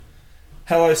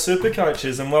Hello super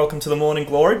coaches and welcome to the Morning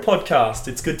Glory podcast.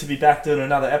 It's good to be back doing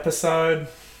another episode.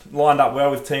 Lined up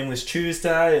well with Team List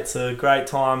Tuesday. It's a great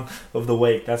time of the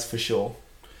week, that's for sure.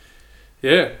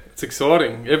 Yeah, it's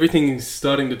exciting. Everything's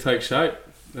starting to take shape.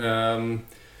 There's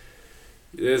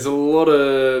a lot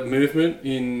of movement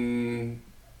in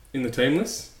the team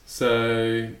list.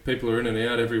 So people are in and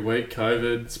out every week.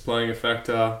 COVID's playing a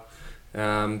factor.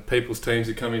 People's teams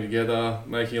are coming together,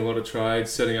 making a lot of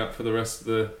trades, setting up for the rest of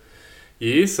the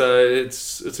year. So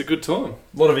it's a good time.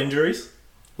 A lot of injuries.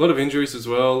 A lot of injuries as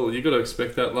well. You've got to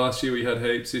expect that. Last year we had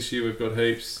heaps. This year we've got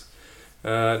heaps.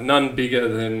 None bigger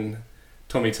than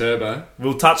Tommy Turbo.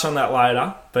 We'll touch on that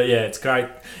later. But yeah, it's great.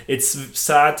 It's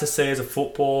sad to see as a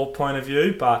football point of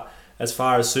view, but as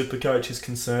far as Supercoach is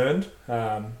concerned,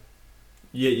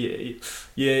 you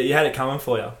had it coming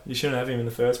for you. You shouldn't have him in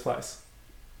the first place.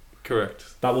 Correct.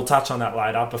 But we'll touch on that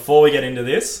later. Before we get into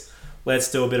this,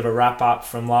 let's do a bit of a wrap-up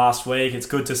from last week. It's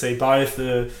good to see both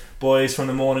the boys from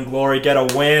the Morning Glory get a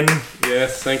win.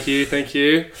 Yes, thank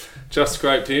you. Just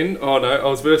scraped in. Oh no, I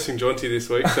was versing Jonty this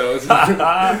week, so it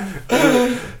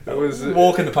was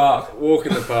walk in the park. Walk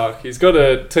in the park. He's got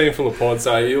a team full of pods,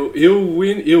 so he'll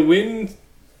win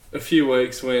a few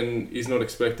weeks when he's not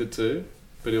expected to,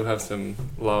 but he'll have some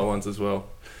lower ones as well.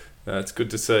 It's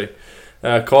good to see.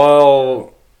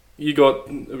 Kyle, you got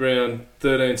around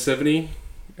 1370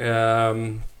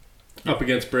 up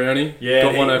against Brownie. Yeah,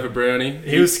 got one over Brownie.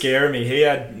 He was scaring me. He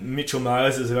had Mitchell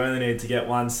Moses, who only needed to get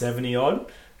 170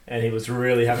 odd, and he was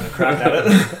really having a crack at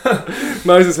it.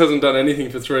 Moses hasn't done anything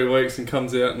for 3 weeks and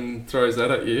comes out and throws that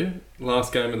at you.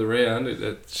 Last game of the round,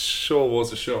 it sure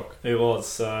was a shock. It was,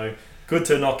 so good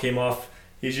to knock him off.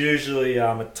 He's usually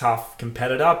a tough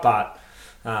competitor, but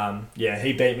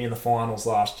he beat me in the finals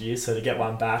last year, so to get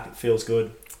one back, it feels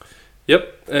good.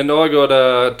 Yep, and I got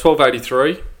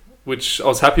 1283, which I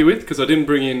was happy with because I didn't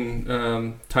bring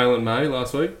in Taylor May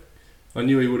last week. I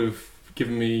knew he would have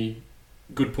given me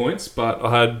good points, but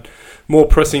I had more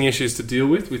pressing issues to deal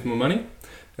with my money.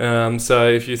 So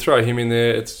if you throw him in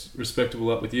there, it's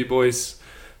respectable up with you boys.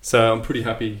 So I'm pretty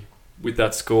happy with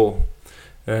that score.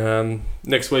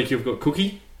 Next week you've got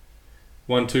Cookie,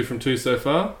 1-2 from 2 so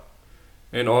far,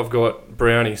 and I've got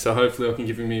Brownie. So hopefully I can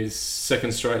give him his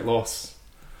second straight loss.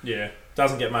 Yeah,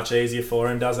 doesn't get much easier for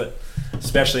him, does it?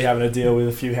 Especially having to deal with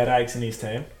a few headaches in his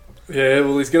team. Yeah,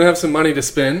 well, he's going to have some money to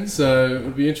spend, so it'll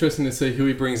be interesting to see who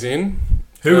he brings in.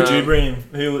 Who would you bring in?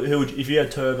 Who would, if you had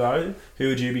Turbo, who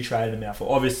would you be trading him out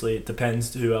for? Obviously, it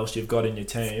depends who else you've got in your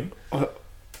team. I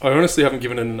honestly haven't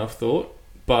given it enough thought,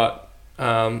 but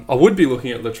I would be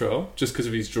looking at Latrell just because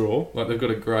of his draw. Like, they've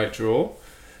got a great draw.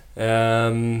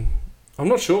 I'm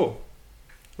not sure.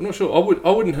 I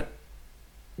wouldn't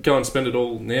go and spend it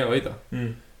all now either.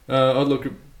 I'd look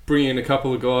at bringing in a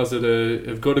couple of guys that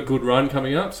have got a good run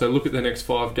coming up. So look at the next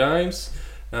 5 games.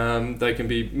 They can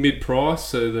be mid-price,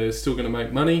 so they're still going to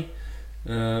make money.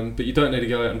 But you don't need to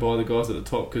go out and buy the guys at the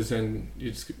top because then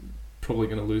you're just probably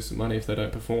going to lose some money if they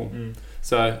don't perform.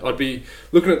 So I'd be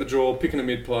looking at the draw, picking a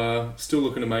mid-player, still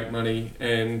looking to make money,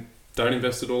 and don't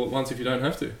invest it all at once if you don't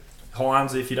have to.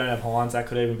 Hines, if you don't have Hines, that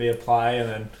could even be a play, and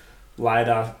then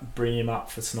later bring him up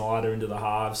for Snyder into the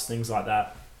halves, things like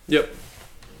that. Yep.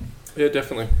 Yeah,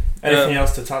 definitely. Anything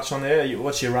else to touch on there?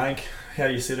 What's your rank? How are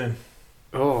you sitting?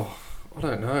 Oh, I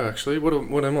don't know actually. What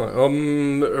am I?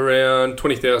 I'm around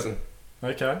 20,000.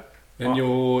 Okay. And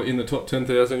you're in the top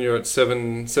 10,000. You're at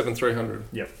 7,300.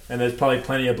 Yep. And there's probably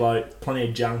plenty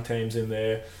of junk teams in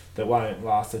there that won't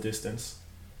last a distance.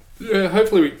 Yeah,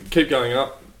 hopefully we keep going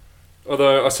up.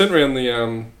 Although I sent around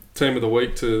the team of the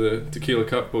week to the Tequila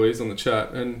Cup boys on the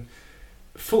chat, and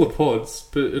full of pods,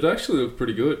 but it actually looked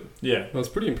pretty good. Yeah. I was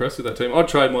pretty impressed with that team. I'd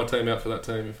trade my team out for that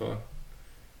team if I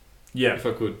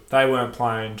could. They weren't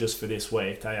playing just for this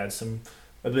week. They had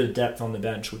a bit of depth on the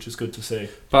bench, which is good to see.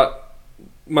 But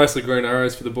mostly green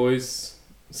arrows for the boys,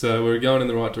 so we're going in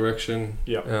the right direction.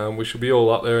 Yeah. We should be all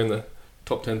up there in the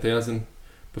top 10,000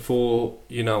 before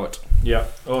you know it. Yeah.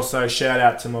 Also, shout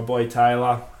out to my boy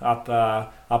Taylor up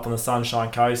on the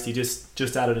Sunshine Coast. He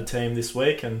just added a team this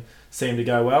week and seemed to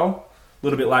go well. A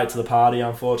little bit late to the party,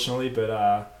 unfortunately,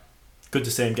 but good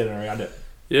to see him getting around it.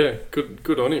 Yeah,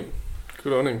 good on him.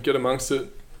 Good on him. Get amongst it.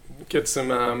 Get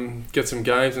some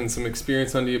games and some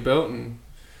experience under your belt, and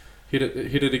hit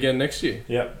it again next year.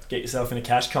 Yep. Get yourself in a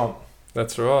cash comp.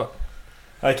 That's right.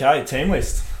 Okay, team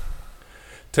list.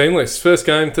 First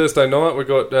game Thursday night. We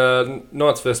got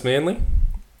Knights versus Manly.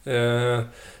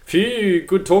 Few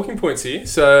good talking points here.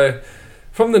 So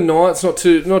from the Knights, not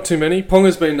too many.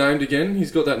 Ponga's been named again.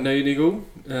 He's got that knee niggle.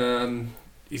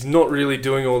 He's not really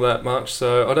doing all that much,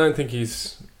 so I don't think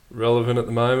he's relevant at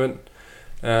the moment.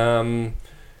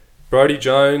 Brodie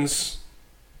Jones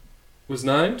was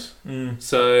named.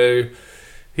 So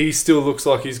he still looks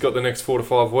like he's got the next 4 to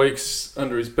 5 weeks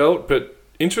under his belt. But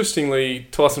interestingly,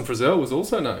 Tyson Frizzell was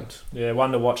also named. Yeah,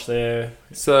 one to watch there.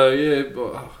 So, yeah,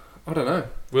 I don't know.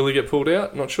 Will he get pulled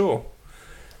out? Not sure.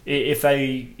 If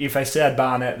they said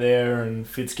Barnett there and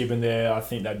Fitzgibbon there, I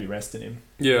think they'd be resting him.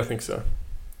 Yeah, I think so.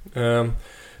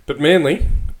 But Manly,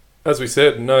 as we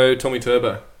said, no Tommy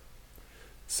Turbo.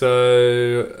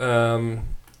 So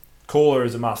Cooler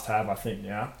is a must-have, I think.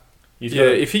 Yeah.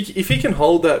 If he can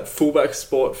hold that fullback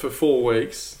spot for 4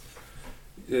 weeks,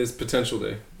 there's potential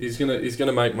there. He's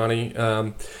gonna make money.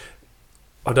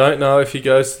 I don't know if he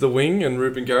goes to the wing and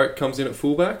Ruben Garrick comes in at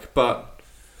fullback, but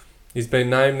he's been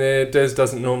named there. Des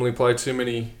doesn't normally play too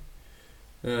many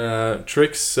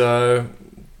tricks, so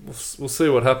we'll see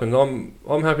what happens.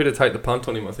 I'm happy to take the punt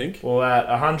on him, I think. Well, at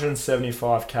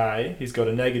 175k, he's got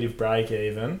a negative break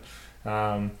even.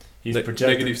 He's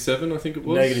projected -7, I think it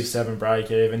was. -7 break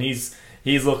even. He's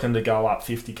looking to go up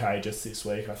 50k just this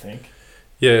week, I think.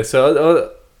 Yeah,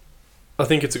 so I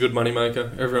think it's a good money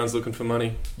maker. Everyone's looking for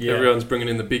money. Yeah. Everyone's bringing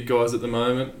in the big guys at the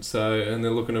moment, and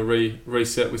they're looking to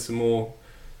reset with some more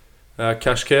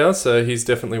cash cows. So he's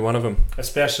definitely one of them.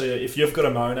 Especially if you've got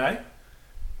a Monet,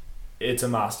 it's a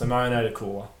must. A Monet to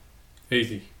Cooler.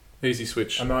 Easy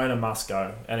switch. A Monet must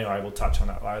go. Anyway, we'll touch on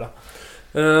that later.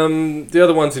 The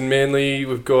other ones in Manly,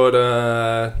 we've got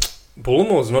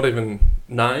Bullimore's not even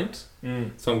named,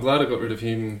 so I'm glad I got rid of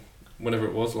him whenever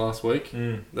it was last week.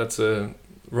 That's a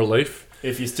relief.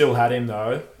 If you still had him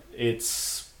though,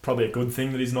 it's probably a good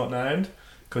thing that he's not named,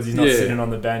 because he's not sitting on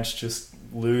the bench just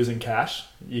losing cash.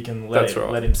 You can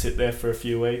let him sit there for a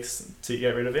few weeks to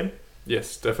get rid of him.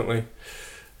 Yes, definitely.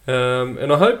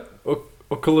 And I hope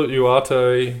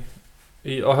Okuluuata,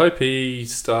 I hope he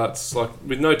starts, like,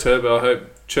 with no Turbo. I hope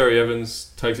Cherry Evans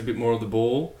takes a bit more of the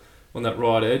ball on that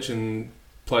right edge and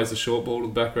plays the short ball to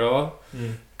the back rower,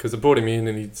 because I brought him in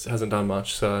and he hasn't done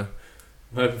much, so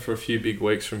I'm hoping for a few big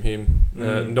weeks from him.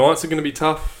 Knights are going to be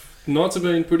tough. Knights have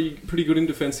been pretty good in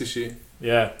defence this year.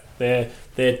 Yeah, they're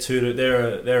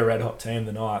a red hot team,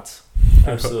 the Knights.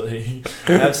 Absolutely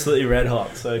red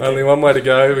hot. So only one way to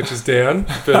go, which is down,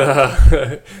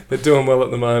 but they're doing well at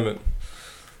the moment.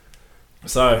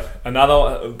 So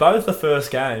both the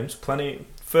first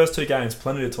two games,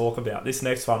 plenty to talk about. This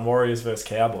next one, Warriors versus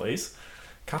Cowboys,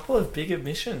 couple of big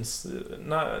admissions.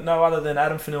 No other than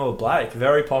Adam Fanua-Blake,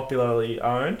 very popularly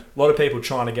owned. A lot of people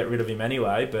trying to get rid of him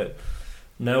anyway, but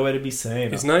nowhere to be seen.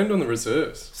 He's named on the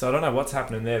reserves, so I don't know what's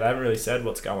happening there. They haven't really said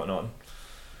what's going on.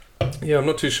 Yeah, I'm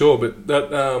not too sure, but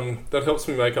that helps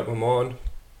me make up my mind.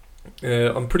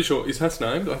 I'm pretty sure is Haas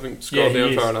named. I haven't scrolled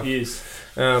down far enough. He is.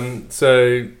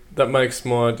 So that makes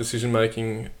my decision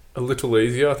making a little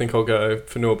easier. I think I'll go for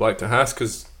Fanua-Blake to Haas,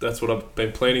 because that's what I've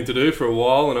been planning to do for a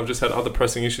while, and I've just had other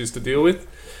pressing issues to deal with.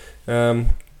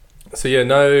 So yeah,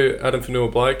 no Adam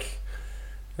Fanua-Blake.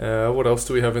 What else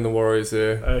do we have in the Warriors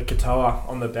there? Katoa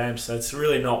on the bench. So it's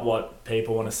really not what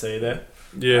people want to see there.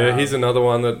 Yeah, he's another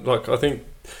one that, like, I think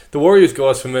the Warriors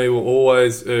guys for me were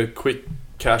always a quick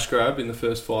cash grab in the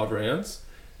first 5 rounds,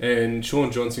 and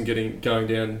Sean Johnson going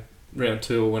down round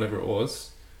 2 or whenever it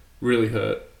was really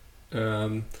hurt.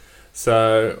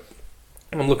 So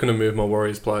I'm looking to move my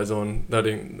Warriors players on that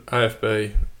in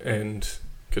AFB and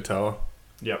Katoa.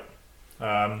 Yep.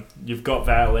 You've got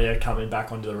Valia coming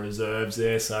back onto the reserves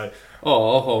there, so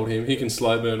I'll hold him. He can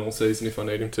slow burn all season if I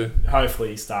need him to.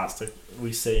 Hopefully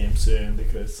we see him soon,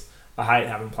 because I hate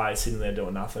having players sitting there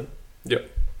doing nothing. Yep.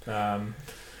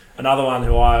 Another one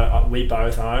who we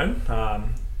both own,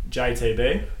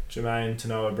 JTB, Jermaine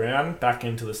Tanoa-Brown, back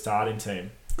into the starting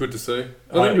team. Good to see.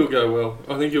 I think he'll go well.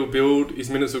 I think he'll build. His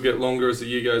minutes will get longer as the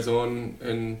year goes on,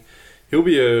 and he'll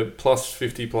be a plus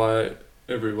 50 player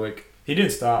every week. He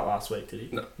didn't start last week, did he?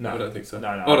 No, I don't think so. No.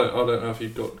 I don't know if he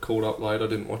got called up late. I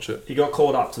didn't watch it. He got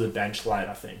called up to the bench late,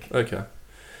 I think. Okay.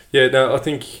 Yeah, no, I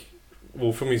think,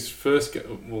 from his first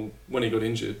when he got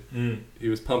injured, he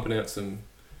was pumping out some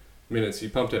minutes. He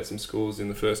pumped out some scores in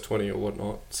the first 20 or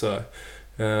whatnot. So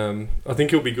I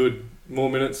think he'll be good. More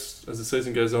minutes as the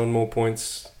season goes on, more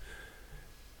points.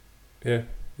 Yeah,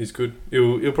 he's good.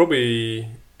 He'll probably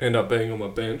end up being on my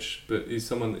bench, but he's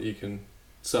someone that you can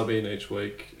sub in each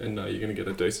week and know you're going to get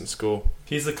a decent score.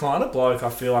 He's the kind of bloke I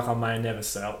feel like I may never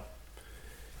sell.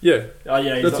 Yeah. Oh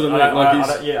yeah, that's what I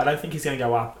mean. I don't think he's going to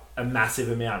go up a massive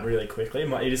amount really quickly.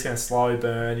 He's just going to slow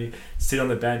burn. You sit on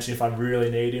the bench, and if I really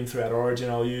need him throughout Origin,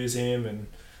 I'll use him, and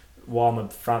while my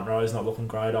front row is not looking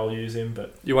great, I'll use him.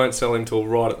 But you won't sell him till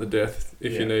right at the death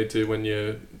if you need to, when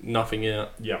you're nuffing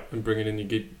out and bringing in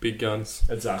your big guns.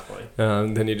 Exactly.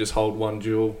 Then you just hold one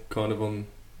duel kind of on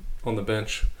the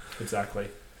bench. Exactly.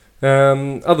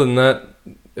 Other than that,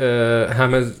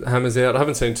 Hammer's out. I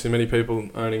haven't seen too many people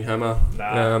owning Hammer.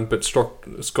 Nah. But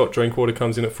Scott Drinkwater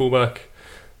comes in at fullback,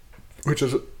 which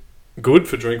is good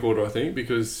for Drinkwater, I think,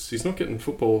 because he's not getting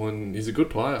football and he's a good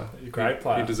player. He's a great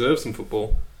player. He deserves some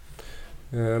football.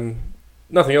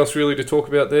 Nothing else really to talk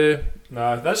about there.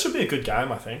 No, that should be a good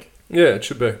game, I think. Yeah, it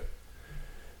should be.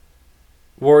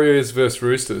 Warriors versus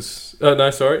Roosters.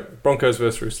 Broncos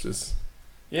versus Roosters.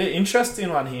 Yeah, interesting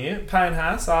one here. Payne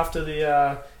Haas, after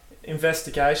the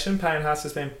investigation, Payne Haas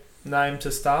has been named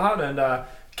to start, and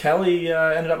Kelly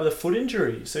ended up with a foot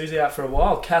injury, so he's out for a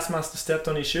while. Cass must have stepped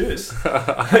on his shoes.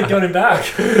 Got him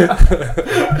back.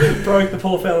 Broke the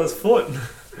poor fella's foot.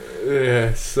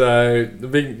 Yeah, so the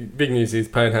big news is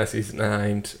Payne Haas is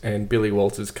named and Billy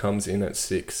Walters comes in at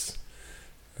 6.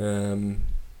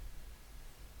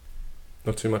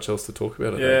 Not too much else to talk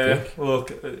about, I don't think.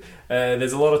 Look,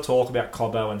 there's a lot of talk about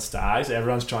Cobbo and Stays.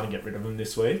 Everyone's trying to get rid of them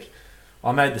this week.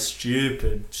 I made the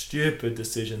stupid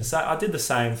decision. So I did the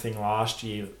same thing last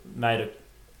year. Made a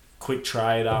quick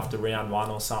trade after round 1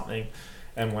 or something,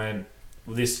 and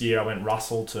this year I went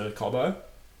Russell to Cobbo.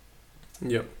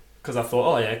 Yep. Because I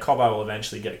thought, Cobbo will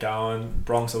eventually get going.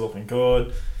 Bronx are looking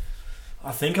good.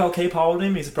 I think I'll keep holding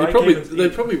him. He's a break even. They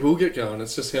probably will get going.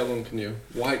 It's just how long can you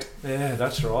wait? Yeah,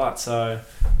 that's right. So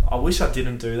I wish I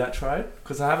didn't do that trade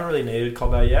because I haven't really needed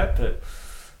Cobbo yet. But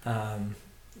I'm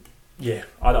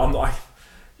like,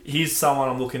 he's someone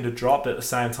I'm looking to drop. But at the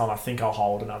same time, I think I'll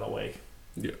hold another week.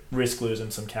 Yeah. Risk losing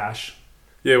some cash.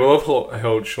 Yeah, well, I've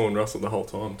held Sean Russell the whole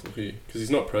time till here because he's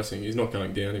not pressing. He's not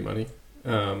going down in money.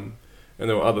 And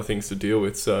there were other things to deal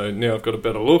with. So now I've got a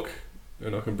better look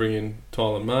and I can bring in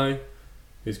Tyler May.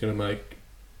 He's going to make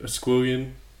a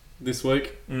squillion this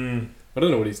week. I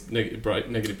don't know what his negative break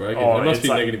is. It must be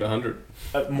like negative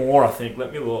 100. More, I think.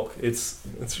 Let me look. It's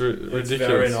ridiculous. It's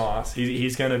very nice.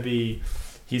 He's going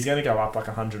to go up like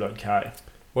 100 odd K.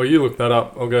 Well, you look that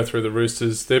up. I'll go through the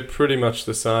Roosters. They're pretty much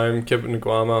the same. Kevin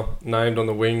Nguama named on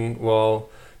the wing while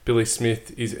Billy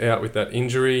Smith is out with that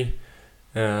injury.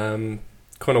 Connor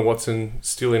Watson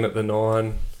still in at the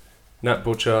 9. Nat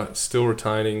Butcher still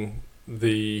retaining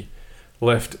the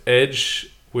left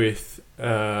edge with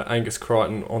Angus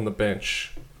Crichton on the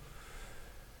bench.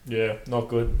 Yeah, not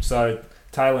good. So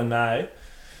Taylor May,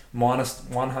 minus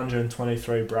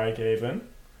 123 break even,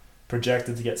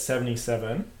 projected to get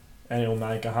 77, and he'll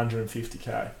make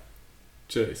 150k.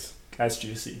 Jeez. That's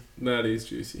juicy. That is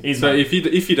juicy.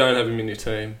 If you don't have him in your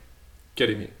team, get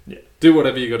him in. Yeah. Do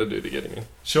whatever you got to do to get him in.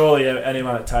 Surely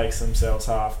anyone that takes themselves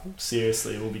half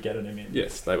seriously will be getting him in.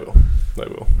 Yes, they will. They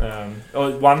will.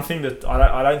 One thing that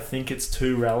I don't think it's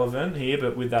too relevant here,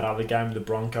 but with that other game, the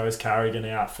Broncos Carrigan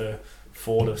out for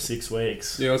 4 to 6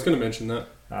 weeks. Yeah, I was going to mention that.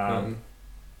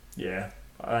 Yeah,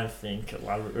 I don't think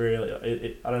I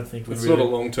don't think it's not a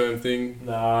long-term thing.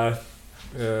 No.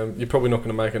 You're probably not going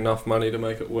to make enough money to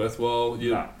make it worthwhile.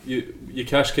 Your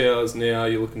cash cows now,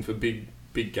 you're looking for big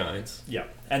gains. Yeah,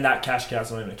 and that cash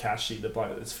cow's not even a cash sheet. The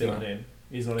bloke that's filling in,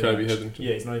 he's not Kobe even.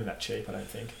 He's not even that cheap. I don't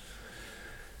think.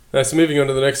 So moving on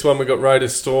to the next one, we've got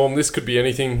Raiders Storm. This could be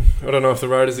anything. I don't know if the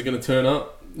Raiders are going to turn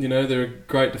up. You know, they're a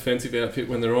great defensive outfit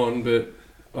when they're on, but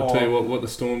I'll tell you what the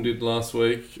Storm did last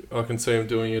week, I can see them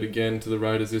doing it again to the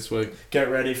Raiders this week. Get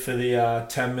ready for the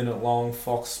 10-minute long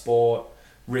Fox Sport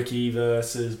Ricky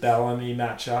versus Bellamy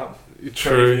matchup.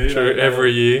 True,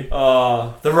 every year.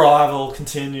 Oh, the rival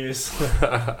continues.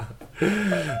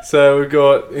 So we've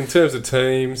got, in terms of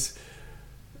teams,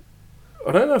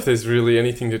 I don't know if there's really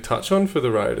anything to touch on for the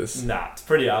Raiders. Nah, it's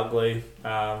pretty ugly.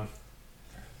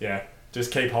 Yeah,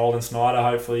 just keep holding Snyder.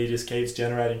 Hopefully he just keeps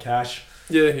generating cash.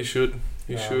 Yeah, he should.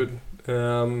 He should.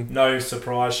 No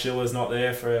surprise Schiller's not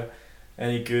there for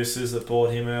any gooses that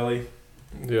bought him early.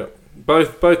 Yeah.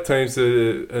 Both teams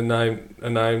are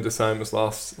named the same as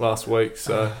last week.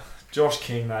 So Josh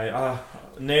King, mate.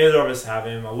 Neither of us have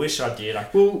him. I wish I did. I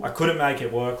couldn't make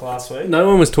it work last week. No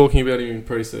one was talking about him in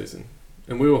pre-season,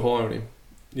 and we were high on him.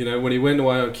 You know, when he went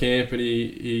away on camp and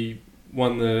he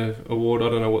won the award. I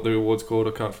don't know what the award's called.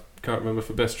 I can't remember,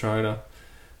 for best trainer.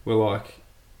 We're like,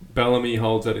 Bellamy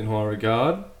holds that in high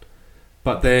regard.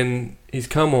 But then he's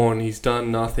come on. He's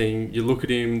done nothing. You look at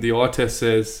him. The eye test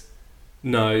says,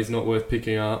 no, he's not worth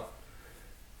picking up.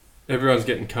 Everyone's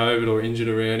getting COVID or injured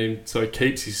around him, so he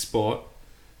keeps his spot.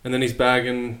 And then he's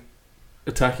bagging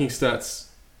attacking stats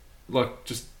like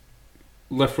just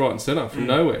left, right and centre from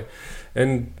nowhere.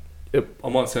 And I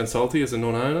might sound salty as a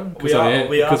non-owner. We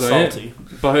are salty.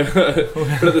 But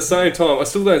at the same time, I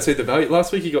still don't see the value.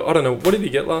 Last week he got, I don't know, what did he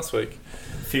get last week?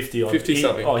 50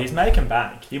 something. Oh, he's making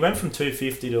bank. He went from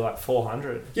 250 to like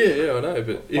 400. Yeah, I know.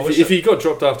 But if he got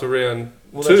dropped after round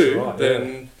 2,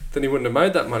 then then he wouldn't have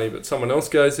made that money. But someone else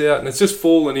goes out, and it's just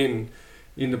fallen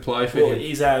into play for him.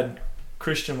 He's had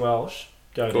Christian Welsh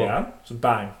go down, so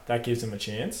bang, that gives him a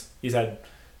chance. He's had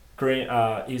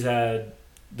he's had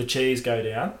the Cheese go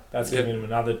down. That's giving him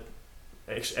another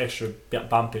extra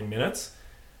bump in minutes.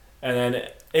 And then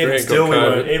even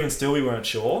still we weren't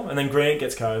sure. And then Grant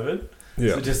gets COVID.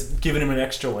 Yeah. So just giving him an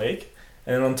extra week.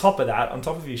 And then on top of that, on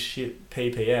top of his shit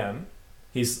PPM,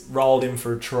 he's rolled in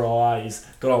for a try. He's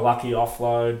got a lucky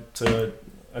offload to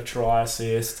a try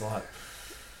assist. Like,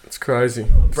 it's crazy.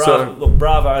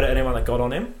 Bravo to anyone that got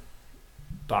on him.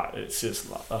 But it's just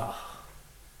like,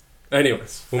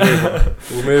 Anyways, we'll move on.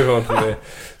 We'll move on from there.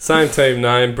 Same team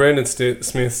name. Brandon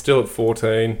Smith still at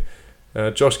 14.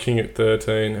 Josh King at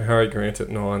 13. Harry Grant at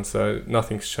 9. So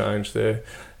nothing's changed there.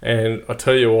 And I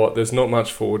tell you what, there's not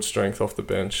much forward strength off the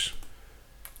bench.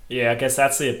 Yeah, I guess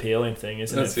that's the appealing thing,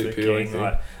 isn't it? That's the appealing thing.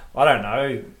 Like, I don't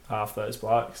know half those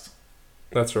blokes.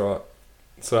 That's right.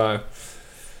 So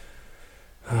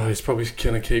he's probably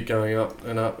going to keep going up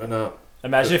and up and up.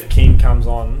 Imagine if King comes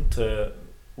on to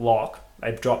lock.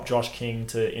 They drop Josh King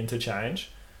to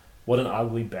interchange. What an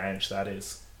ugly bench that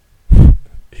is.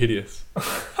 Hideous.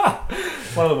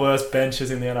 One of the worst benches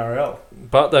in the NRL.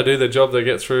 But they do their job. They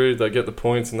get through. They get the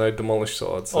points and they demolish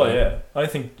sides. So. Oh, yeah. I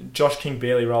think Josh King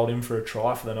barely rolled in for a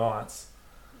try for the Knights.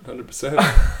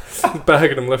 100%.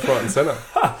 Bagging them left, right and centre.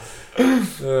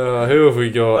 Who have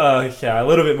we got? Okay, a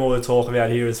little bit more to talk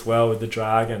about here as well with the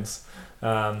Dragons.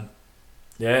 Once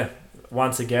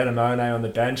again, Amone on the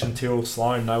bench and Tyrrell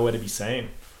Sloan nowhere to be seen.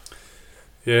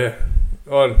 Yeah,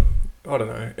 I don't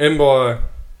know. Mbai,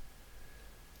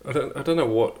 I don't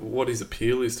know what his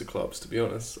appeal is to clubs. To be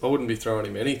honest, I wouldn't be throwing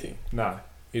him anything. No,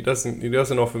 he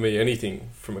doesn't offer me anything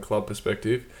from a club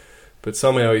perspective. But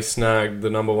somehow he snagged the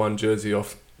number 1 jersey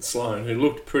off Sloan, who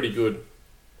looked pretty good.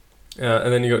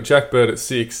 And then you got Jack Bird at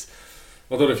 6.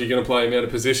 I thought if you're going to play him out of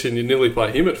position, you'd nearly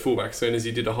play him at fullback, soon as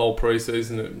he did a whole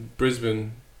pre-season at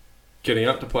Brisbane, getting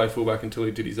up to play fullback until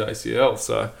he did his ACL.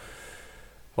 So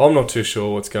I'm not too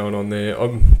sure what's going on there.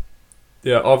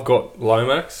 I've got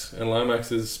Lomax, and Lomax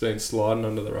has been sliding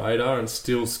under the radar and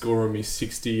still scoring me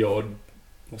 60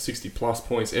 plus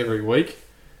points every week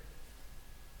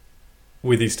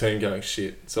with his team going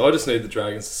shit. So I just need the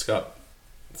Dragons to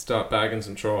start bagging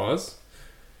some tries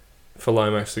for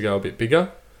Lomax to go a bit bigger.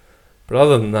 But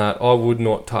other than that, I would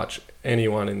not touch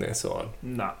anyone in their side.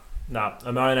 No.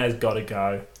 Amone's got to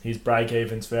go. His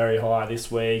break-even's very high this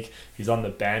week. He's on the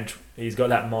bench. He's got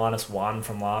that -1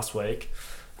 from last week.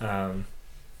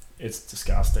 It's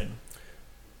disgusting.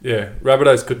 Yeah,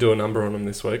 Rabbitohs could do a number on him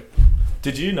this week.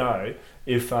 Did you know,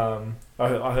 if I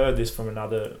heard this from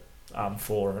another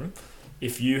forum,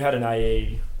 if you had an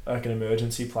AE, like an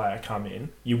emergency player, come in,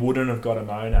 you wouldn't have got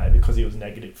Amone because he was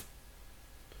negative.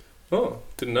 Oh,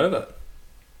 didn't know that.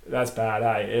 That's bad,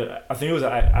 eh? I think it was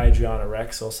Adriana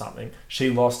Rex or something. He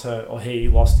lost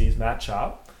his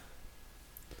matchup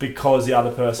because the other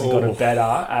person got a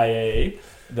better AE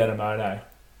than Amone.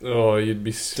 Oh, you'd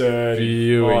be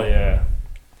spewing. Oh, yeah.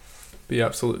 Be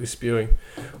absolutely spewing.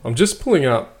 I'm just pulling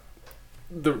up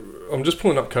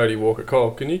Cody Walker.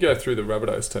 Cole, can you go through the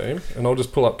Rabbitohs team? And I'll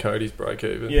just pull up Cody's break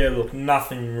even. Yeah, look,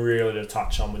 nothing really to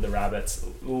touch on with the Rabbits.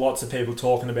 Lots of people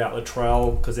talking about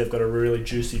Latrell because they've got a really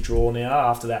juicy draw now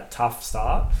after that tough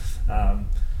start.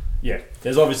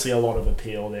 There's obviously a lot of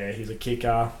appeal there. He's a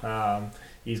kicker.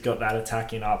 He's got that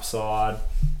attacking upside.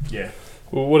 Yeah.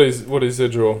 Well, what is their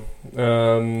draw?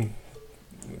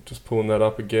 Just pulling that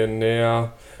up again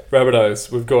now.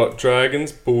 Rabbitohs. We've got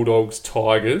Dragons, Bulldogs,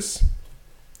 Tigers.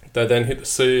 They then hit the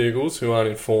Sea Eagles, who aren't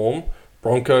in form,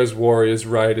 Broncos, Warriors,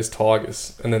 Raiders,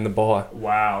 Tigers, and then the bye.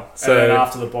 Wow. So, and then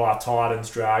after the bye, Titans,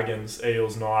 Dragons,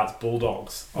 Eels, Knights,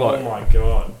 Bulldogs. Oh my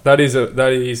God. That is a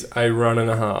run and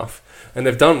a half. And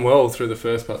they've done well through the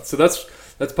first part. So that's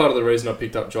part of the reason I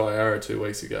picked up Jai Arrow 2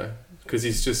 weeks ago. Because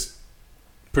he's just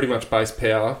pretty much base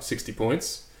power, 60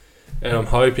 points. And I'm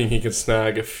hoping he can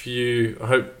snag a few. I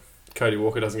hope Cody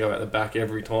Walker doesn't go out the back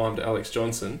every time to Alex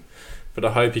Johnson. But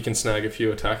I hope he can snag a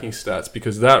few attacking stats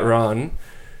because that run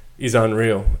is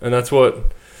unreal. And that's what's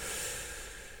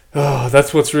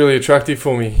really attractive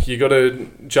for me. You got to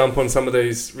jump on some of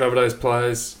these Rabbitohs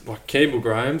players like Campbell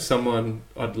Graham, someone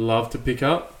I'd love to pick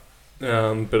up,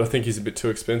 but I think he's a bit too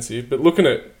expensive. But looking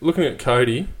at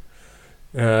Cody,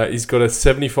 he's got a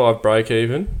 75 break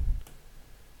even,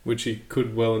 which he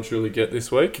could well and truly get this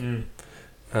week.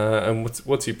 And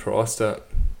what's he priced at?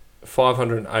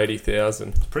 580,000.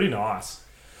 It's pretty nice.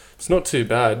 It's not too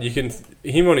bad.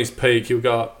 Him on his peak, he'll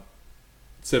go up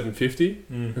 750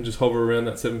 and just hover around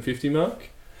that 750 mark.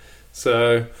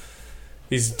 So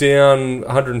he's down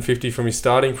 150 from his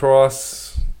starting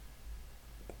price.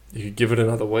 you could give it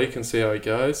another week and see how he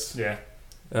goes. Yeah.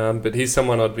 But he's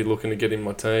someone I'd be looking to get in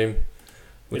my team.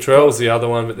 Latrell's the other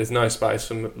one, but there's no space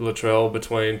for Latrell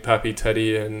between Pappy,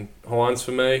 Teddy and Hines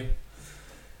for me.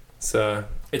 So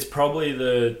it's probably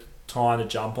the time to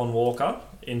jump on Walker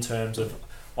in terms of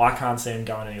I can't see him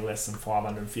going any less than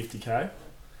 550k.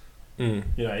 You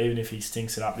know, even if he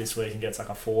stinks it up this week and gets like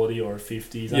a 40 or a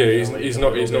 50, he's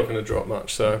not going to drop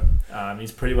much. So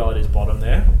he's pretty well at his bottom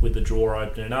there with the draw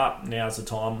opening up. Now's the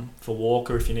time for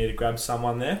Walker if you need to grab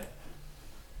someone there.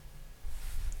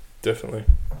 Definitely.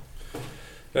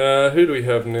 Who do we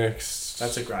have next?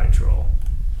 That's a great draw.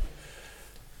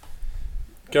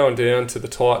 Going down to the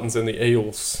Titans and the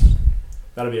Eels.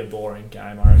 That'll be a boring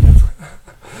game, I reckon.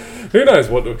 Who knows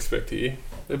what to expect here?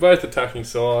 They're both attacking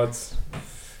sides.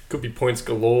 Could be points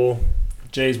galore.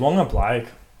 Geez, Wonga Blake.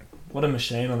 What a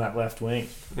machine on that left wing.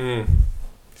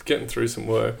 He's getting through some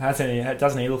work.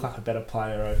 Doesn't he look like a better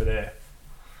player over there?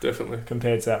 Definitely.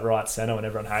 Compared to that right centre when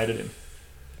everyone hated him.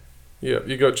 Yeah,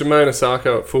 you got Jermaine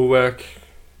Osako at fullback.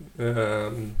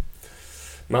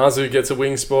 Marzu gets a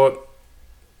wing spot.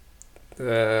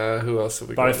 Who else have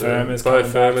we got? Bo Firma's back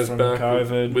from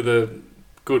COVID. With a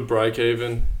good break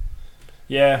even.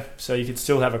 Yeah, so you could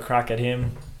still have a crack at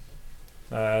him.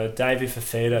 Davey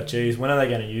Fafita, geez, when are they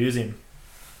going to use him?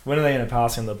 When are they going to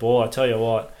pass him the ball? I tell you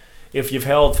what, if you've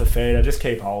held Fafita, just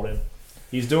keep holding.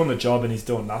 He's doing the job and he's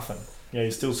doing nothing. Yeah,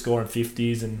 he's still scoring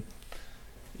 50s and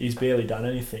he's barely done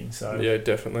anything. So yeah,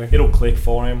 definitely, it'll click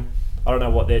for him. I don't know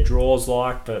what their draw's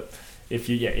like, but if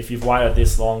you've waited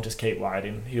this long, just keep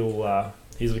waiting.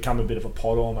 He's become a bit of a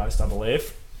pod almost, I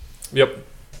believe. Yep.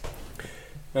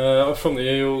 From the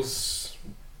Eels,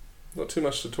 not too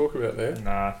much to talk about there.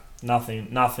 Nah,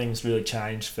 nothing's really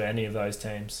changed for any of those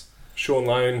teams. Sean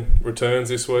Lane returns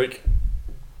this week,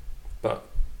 but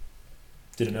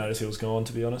didn't notice he was gone,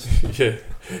 to be honest. Yeah,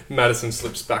 Madison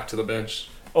slips back to the bench.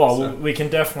 Oh, so. Well, we can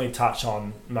definitely touch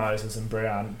on Moses and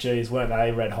Brown. Geez, weren't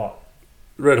they red hot?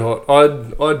 Red hot. I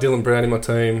had Dylan Brown in my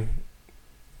team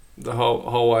the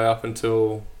whole way up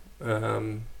until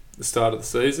the start of the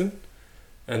season,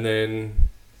 and then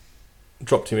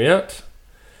dropped him out.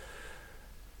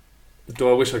 Do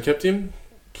I wish I kept him?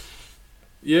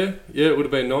 Yeah, it would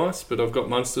have been nice, but I've got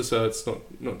Munster, so it's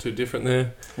not too different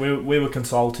there. We were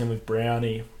consulting with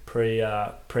Brownie pre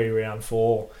round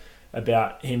 4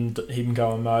 about him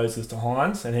going Moses to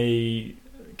Hines, and he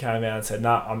came out and said,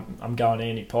 "Nah, I'm going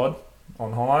Andy Pod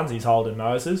on Hines. He's holding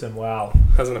Moses," and wow,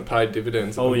 hasn't it paid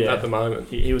dividends? At the moment.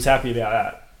 He was happy about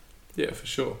that. Yeah, for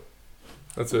sure.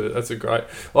 That's a great.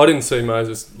 I didn't see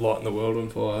Moses lighting the world on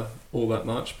fire all that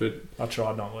much, but I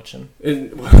tried not watching.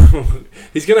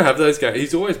 He's going to have those games.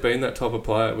 He's always been that type of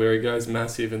player where he goes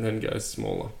massive and then goes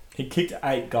smaller. He kicked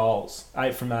 8 goals,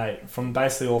 8 from 8, from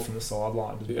basically all from the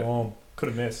sideline. Boom, could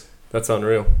have missed. That's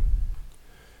unreal.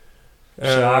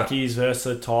 Sharkies versus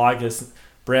the Tigers.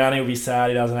 Brownie will be sad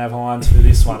he doesn't have Hines for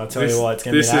this one. I tell you what, it's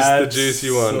going to be the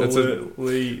juicy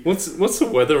one. What's the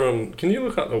weather on? Can you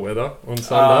look up the weather on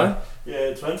Sunday? Yeah,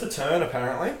 it's meant to turn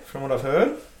apparently, from what I've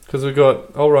heard. Because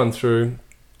I'll run through.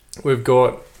 We've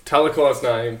got Talakai's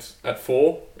named at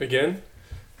 4 again.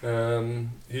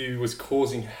 He was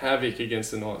causing havoc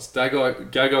against the Knights.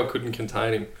 Gagai couldn't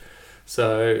contain him,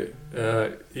 so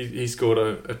he scored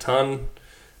a ton.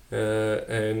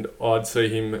 And I'd see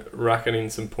him racking in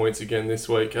some points again this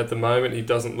week. At the moment, he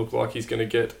doesn't look like he's going to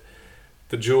get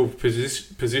the dual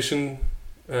position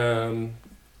in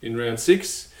round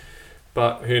 6,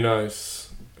 but who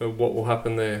knows what will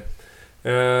happen there.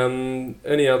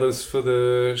 Any others for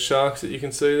the Sharks that you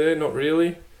can see there? Not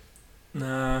really.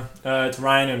 No, it's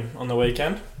raining on the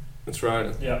weekend. It's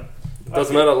raining. Yeah, it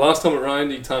doesn't matter. Last time it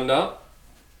rained, he turned up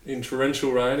in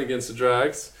torrential rain against the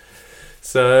Drags.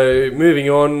 So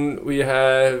moving on, we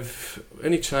have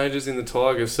any changes in the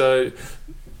Tigers. So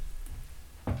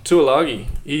Tuolagi,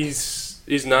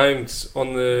 he's named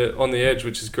on the edge,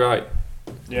 which is great.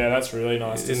 Yeah, that's really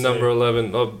nice. In number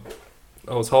 11,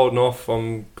 I was holding off.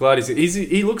 I'm glad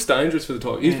he looks dangerous for the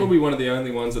Tigers. He's probably one of the only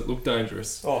ones that look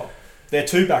dangerous. Oh, they're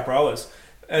 2 back rowers.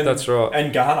 And, that's right.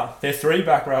 And Garner, their 3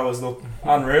 back rowers look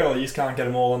unreal. You just can't get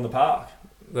them all on the park.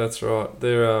 That's right.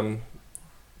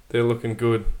 They're looking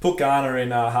good. Put Garner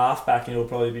in halfback and he'll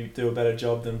probably do a better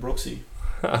job than Brooksy.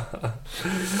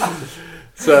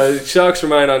 So Sharks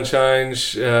remain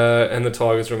unchanged and the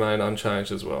Tigers remain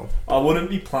unchanged as well. I wouldn't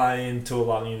be playing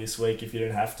Tuolagi this week if you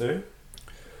didn't have to.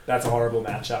 That's a horrible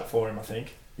matchup for him, I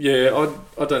think. Yeah,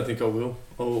 I don't think I will.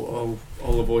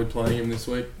 I'll avoid playing him this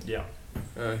week. Yeah.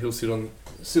 He'll sit on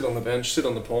the bench, sit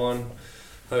on the pine,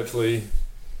 hopefully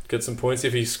get some points.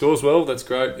 If he scores well, that's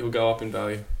great. He'll go up in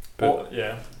value. But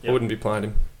I wouldn't be playing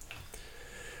him.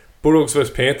 Bulldogs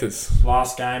versus Panthers.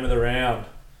 Last game of the round.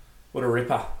 What a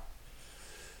ripper.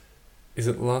 Is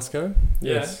it the last game?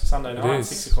 Yeah, Yes, Sunday it night, is.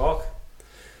 6 o'clock.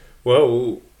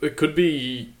 Well, it could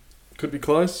be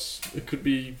close. It could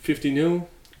be 50-0.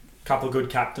 Couple of good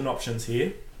captain options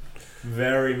here.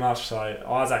 Very much so.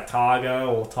 Isaac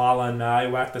Targo or Tyler May,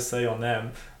 whack the C on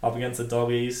them up against the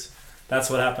Doggies. That's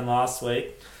what happened last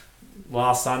week.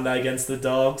 Last Sunday against the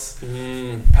Dogs.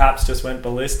 Paps just went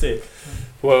ballistic.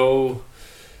 Well,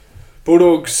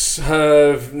 Bulldogs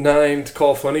have named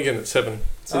Kyle Flanagan at 7.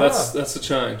 So that's a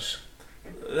change.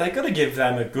 They've got to give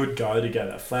them a good go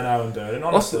together, Flano and Durden,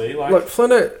 honestly. Like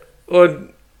Flano,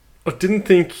 I didn't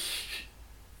think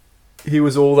he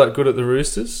was all that good at the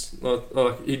Roosters.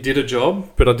 Like he did a job,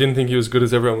 but I didn't think he was good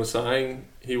as everyone was saying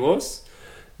he was.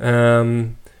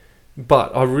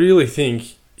 But I really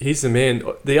think he's the man.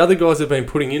 The other guys have been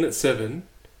putting in at 7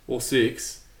 or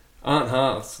 6 aren't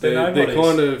halves. They're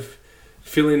kind of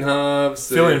fill-in halves.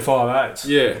 Fill-in 5/8.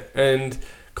 Yeah, and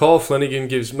Kyle Flanagan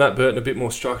gives Matt Burton a bit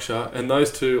more structure, and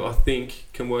those two, I think,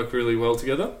 can work really well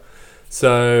together.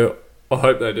 So I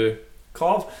hope they do.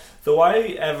 Kyle, the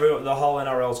way the whole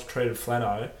NRL's treated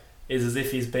Flano is as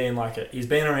if he's been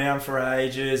around for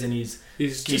ages and he's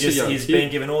been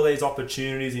given all these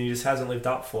opportunities and he just hasn't lived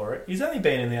up for it. He's only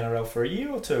been in the NRL for a year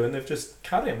or two and they've just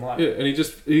cut him. And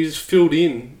he's filled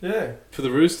in Yeah. for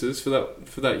the Roosters for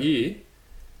that year.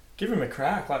 Give him a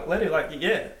crack.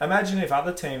 Imagine if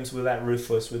other teams were that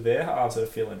ruthless with their halves that are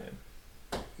filling in.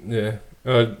 Yeah.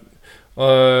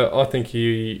 I think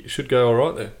he should go all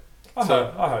right there. I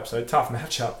hope so. Tough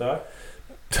matchup though.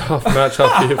 Tough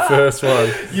matchup for your first one.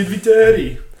 You'd be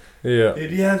dirty. Yeah.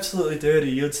 You'd be absolutely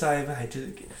dirty. You'd say, mate,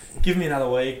 just give me another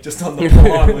week just on the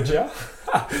line, would you?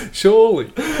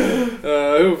 Surely.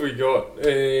 Who have we got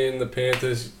in the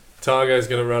Panthers? Targo's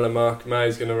going to run amok.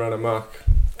 May's going to run amok.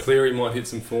 Cleary might hit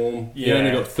some form. Yeah. He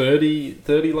only got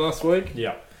 30 last week.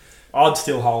 Yeah. I'd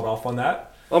still hold off on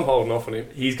that. I'm holding off on him.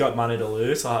 He's got money to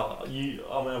lose. I'm going to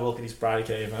have a look at his break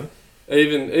even.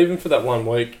 Even for that 1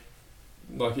 week,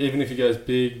 like even if he goes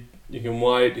big, you can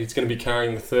wait. He's going to be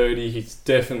carrying the 30. He's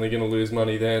definitely going to lose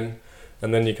money then.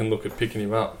 And then you can look at picking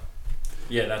him up.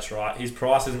 Yeah, that's right. His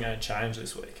price isn't going to change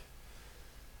this week.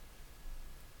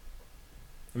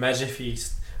 Imagine if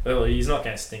he's not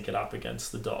going to stink it up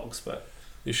against the Dogs, but...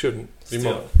 You shouldn't. Still. He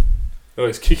might. Oh,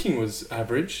 his kicking was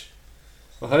average.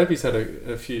 I hope he's had a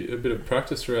bit of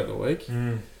practice throughout the week.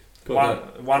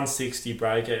 160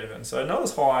 break even, so not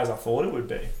as high as I thought it would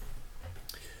be.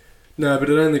 No, but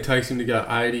it only takes him to go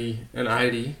 80 and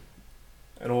 80.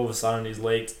 And all of a sudden he's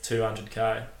leaked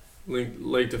 200k.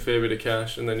 Leaked a fair bit of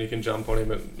cash, and then you can jump on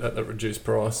him at that reduced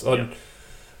price. Yeah.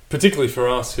 Particularly for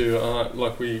us who aren't,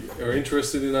 we are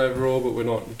interested in overall, but we're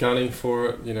not gunning for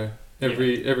it.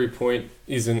 Every point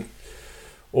isn't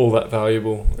all that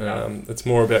valuable. No. It's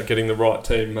more about getting the right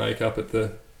team makeup at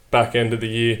the back end of the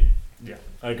year. Yeah,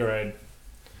 agreed.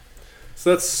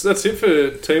 So that's it for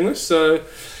team list. So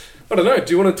I don't know.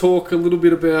 Do you want to talk a little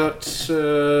bit about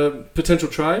potential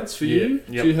trades for you?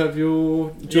 Yep. Do you have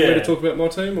your? Do you want me to talk about my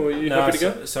team, or are you happy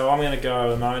to go? So I'm going to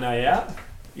go Amone out.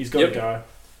 He's got to go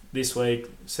this week.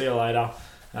 See you later.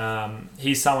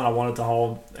 He's someone I wanted to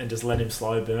hold and just let him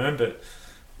slow burn, but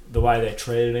the way they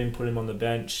treated him, put him on the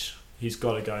bench, he's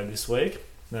got to go this week.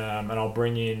 And I'll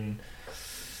bring in...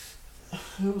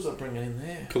 Who was I bringing in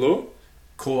there?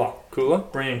 Cooler.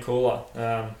 Bring in Cooler.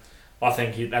 I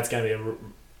think he's going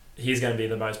to be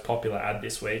the most popular ad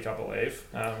this week, I believe.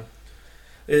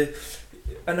 It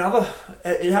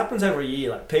happens every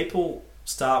year. People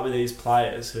start with these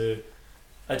players who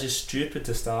are just stupid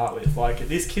to start with.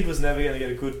 This kid was never going to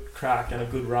get a good crack and a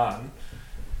good run.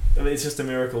 It's just a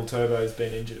miracle Turbo's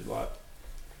been injured.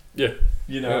 Yeah.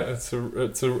 It's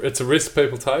a risk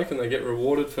people take, and they get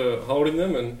rewarded for holding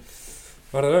them. And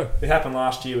I don't know. It happened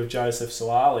last year with Joseph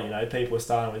Suaalii. People were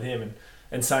starting with him,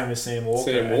 and same with Sam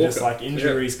Walker. And just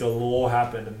injuries galore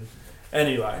happened. And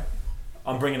anyway,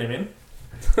 I'm bringing him in.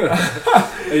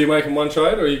 Are you making one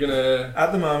trade, or are you gonna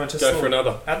go for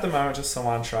another? At the moment, just the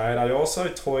one trade. I also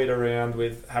toyed around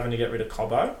with having to get rid of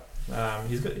Cobbo.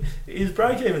 His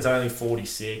break even's only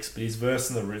 46, but he's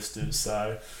versing the Roosters,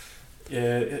 so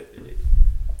yeah.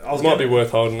 It might be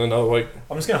worth holding another week.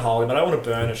 I'm just going to hold him. I don't want to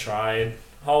burn a trade.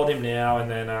 Hold him now, and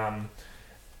then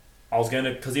I was going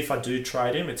to, because if I do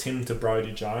trade him, it's him to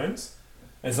Brodie Jones.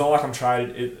 It's not like I'm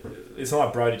trading. It's not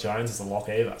like Brodie Jones is a lock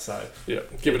either. So yeah,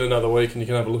 give it another week, and you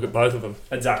can have a look at both of them.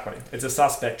 Exactly, it's a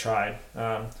suspect trade.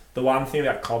 The one thing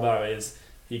about Cobbo is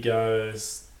he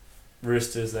goes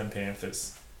Roosters then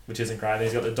Panthers, which isn't great. Then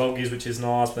he's got the Doggies, which is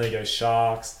nice. Then he goes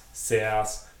Sharks,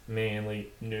 South, Manly,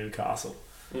 Newcastle.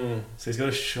 So he's got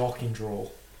a shocking draw.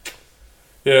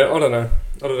 Yeah, I don't know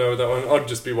with that one. I'd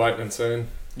just be waiting and seeing.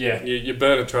 Yeah. You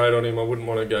burn a trade on him, I wouldn't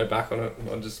want to go back on it.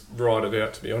 I'd just ride it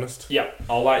out, to be honest. Yeah,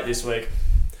 I'll wait this week.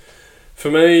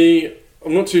 For me,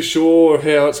 I'm not too sure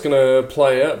how it's going to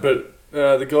play out, but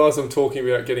the guys I'm talking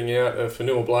about getting out are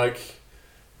Fanua Blake,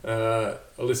 Alyssa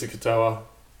Katoa,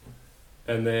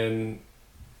 and then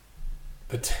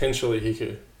potentially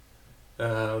Hiku.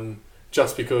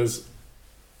 Just because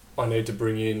I need to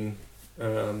bring in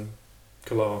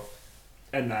Kaloa.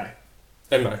 And no.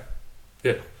 And May.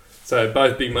 Yeah. So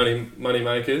both big money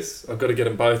makers. I've got to get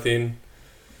them both in.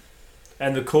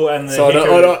 And the cool and the so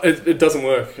Hiku, it doesn't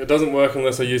work. It doesn't work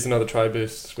unless I use another trade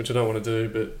boost, which I don't want to do,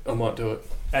 but I might do it.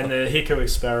 and the Hiku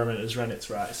experiment has run its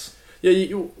race.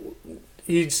 Yeah,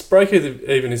 his break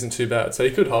even isn't too bad, so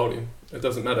you could hold him. It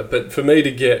doesn't matter. But for me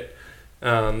to get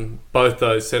both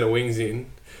those centre wings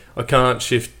in, I can't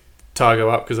shift Targo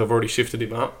up because I've already shifted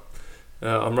him up.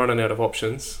 I'm running out of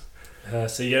options.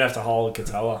 So you're gonna have to hold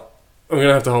Katoa. I'm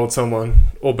gonna have to hold someone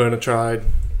or burn a trade.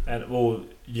 And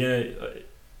you're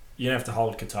gonna have to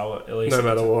hold Katoa at least. No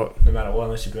matter what. No matter what,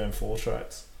 unless you burn 4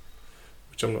 trades.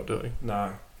 Which I'm not doing.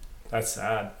 No, that's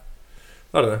sad.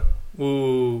 I don't know.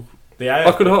 Ooh. The AFB,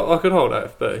 I could hold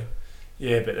AFB.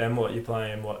 Yeah, but then what? You're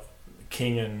playing what?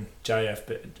 King and JF,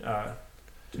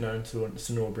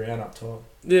 Sonora Brown up top.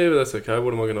 Yeah, but that's okay.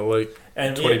 What am I going to leak?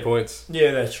 And 20 points.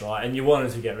 Yeah, that's right. And you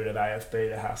wanted to get rid of AFB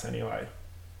to Haas anyway.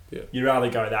 Yeah. You'd rather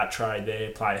go that trade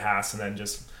there, play Haas, and then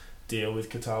just deal with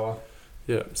Katoa.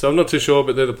 Yeah, so I'm not too sure,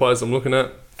 but they're the players I'm looking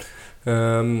at.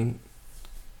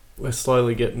 We're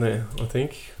slowly getting there, I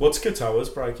think. What's Katoa's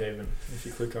break even? If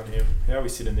you click on him, how are we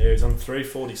sitting there? He's on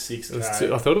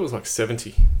 346k. I thought it was like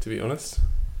 70, to be honest.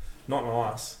 Not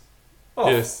nice. Oh.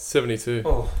 Yes, 72.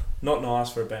 Oh, not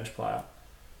nice for a bench player.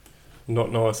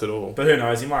 Not nice at all. But who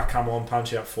knows? He might come on,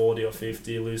 punch out 40 or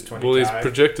 50, lose 20k. Well, his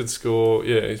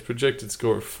projected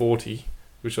score of 40,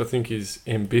 which I think is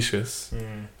ambitious.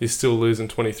 He's still losing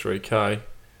 23k.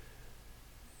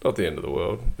 Not the end of the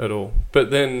world at all. But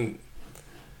then,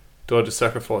 do I just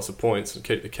sacrifice the points and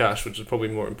keep the cash, which is probably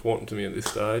more important to me at this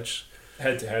stage?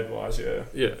 Head-to-head wise, yeah.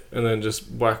 Yeah, and then just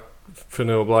whack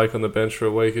Fanua Blake on the bench for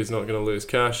a week who's not going to lose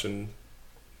cash, and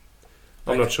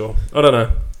I'm not sure. I don't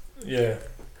know. Yeah.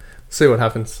 See what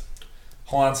happens.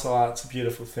 Hindsight's a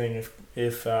beautiful thing.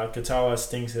 If Katoa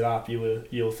stinks it up,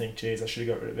 you'll think, geez, I should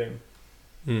have got rid of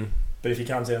him. But if he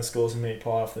comes out and scores a meat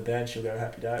pie off the bench, you'll go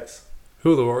happy days.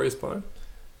 Who are the Warriors playing?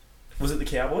 Was it the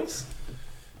Cowboys?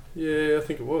 Yeah, I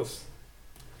think it was.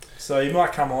 So he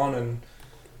might come on and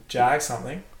jag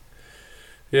something.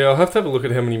 Yeah, I'll have to have a look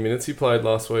at how many minutes he played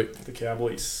last week. The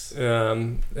Cowboys.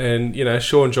 And,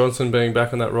 Sean Johnson being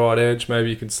back on that right edge, maybe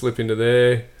you could slip into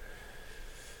there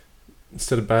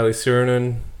instead of Bailey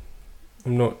Sirenen.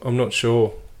 I'm not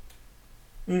sure.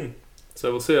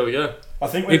 So we'll see how we go.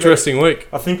 Interesting week.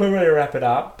 I think we're ready to wrap it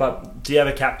up, but do you have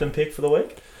a captain pick for the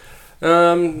week?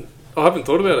 I haven't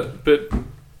thought about it, but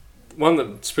one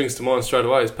that springs to mind straight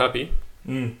away is Pappy.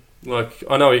 Like,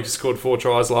 I know he scored 4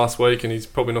 tries last week and he's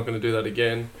probably not going to do that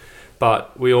again,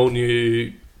 but we all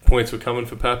knew points were coming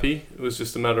for Pappy. It was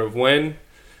just a matter of when.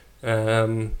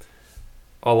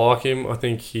 I like him. I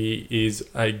think he is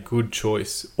a good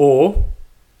choice. Or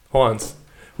Hines.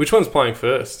 Which one's playing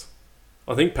first?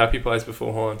 I think Pappy plays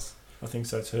before Hines. I think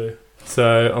so too.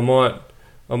 So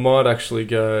I might actually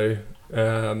go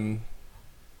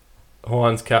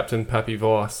Hines captain, Pappy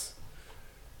vice.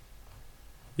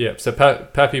 Yeah, so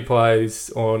Pappy plays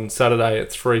on Saturday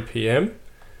at 3 p.m.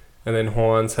 and then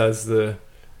Hines has the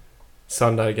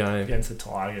Sunday game against the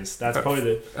Tigers. That's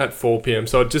probably at 4 p.m.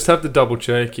 So I just have to double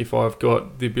check if I've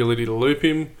got the ability to loop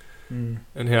him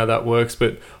and how that works.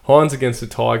 But Hines against the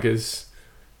Tigers,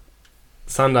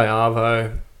 Sunday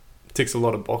arvo, ticks a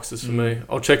lot of boxes for me.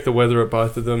 I'll check the weather at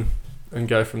both of them and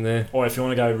go from there. Or if you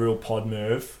want to go real pod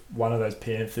move, one of those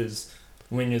Panthers,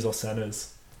 wingers or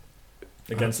centres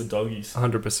against the Doggies.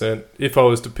 100%. If I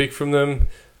was to pick from them,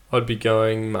 I'd be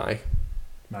going May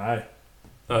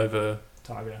over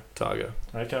Targo.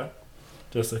 Okay.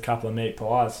 Just a couple of meat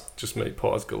pies. Just meat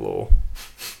pies galore.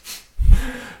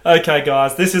 Okay,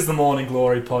 guys, this is the Morning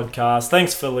Glory podcast.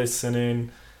 Thanks for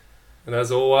listening. And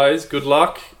as always, good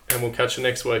luck, and we'll catch you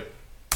next week.